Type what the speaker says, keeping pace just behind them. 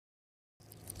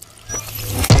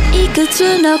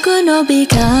靴のくのび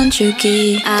感受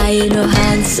期愛の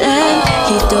反省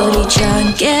一人じゃ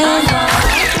んけん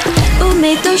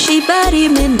海と縛り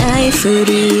目ないふ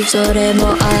りそれも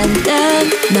安全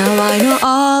Now I know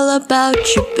all about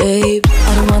you babe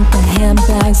I don't want the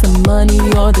handbags, the money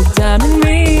or the diamond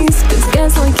rings Cause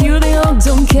guys like you they all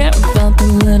don't care about the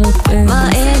little things Well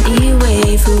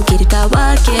anyway 吹き出た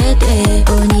わけで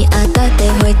鬼当たって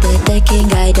吠えてて県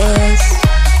外です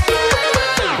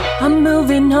I'm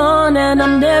moving on and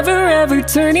I'm never ever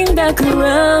turning back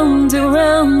around,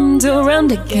 around,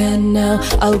 around again now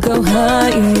I'll go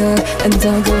higher and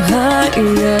I'll go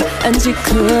higher And you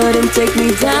couldn't take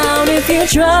me down if you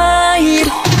tried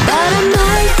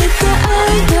바람날 때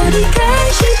아이돌이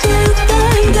가시듯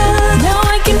Now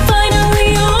I can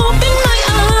finally open my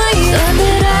eyes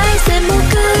Sunrise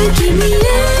행복한 기미의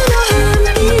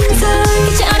너한 인상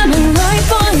이제 알아면 right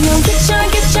for you getcha,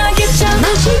 getcha, getcha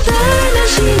마시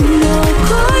바라시 너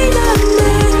거의 닿네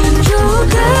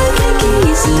조각의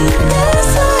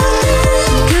기습에서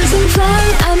Cause I'm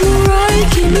fine, I'm right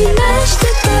기미 나시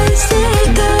듯한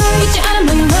색깔 이제 알아면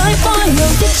right for you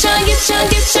getcha, getcha,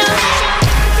 getcha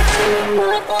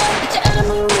이제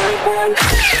알아면 right for you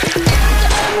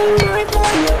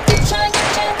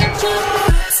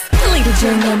Deleted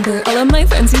your number. All of my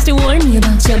friends used to warn me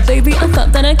about you. Baby, I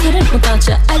thought that I couldn't without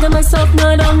you. I got myself, no,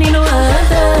 I don't need no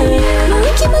other.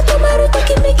 息も止まると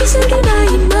きめきすぎない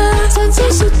今散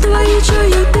々すってはyou sure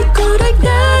you be cool like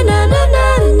na na na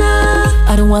na na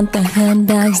I don't want the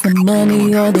handbags, the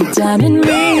money or the diamond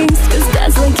rings Cause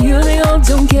guys like you, they all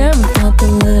don't care about the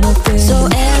little things So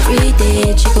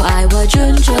everyday 지고 아이와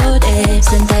준조대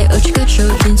센타이 오지가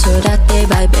조진 소라떼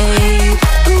bye babe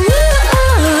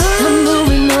I'm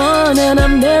moving on and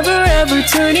I'm never ever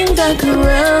turning back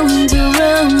around,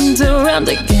 around, around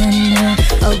again now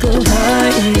I'll go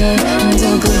higher and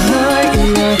I'll go higher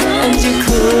And you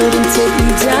couldn't take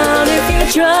me down if you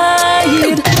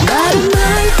tried 바람날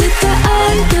듯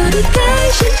아이돌이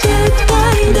가시듯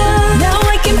Now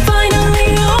I can finally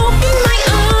open my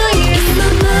eyes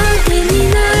이맘만 니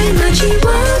날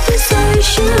마주와도 살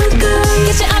sugar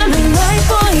Get you out of my life,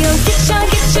 boy, oh getcha,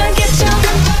 getcha, getcha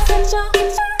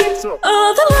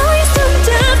All the lies turned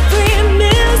every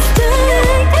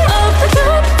mistake All the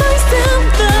goodbyes and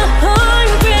the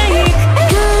heartbreak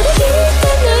Gotta keep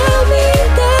the now me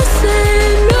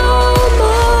dancing no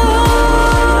more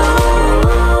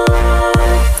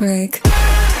Break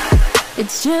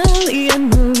It's Jelly and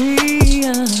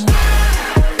Maria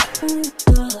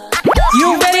You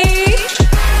ready?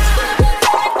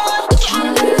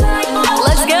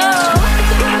 Let's go!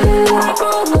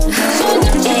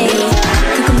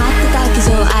 그거 맞다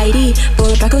기소 ID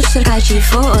보라고 수술까지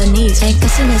for a need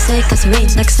생각은 내 생각은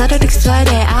ring like started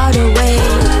excited out of way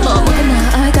뭐가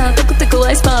나 알까 뜨끈뜨끈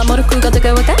I spot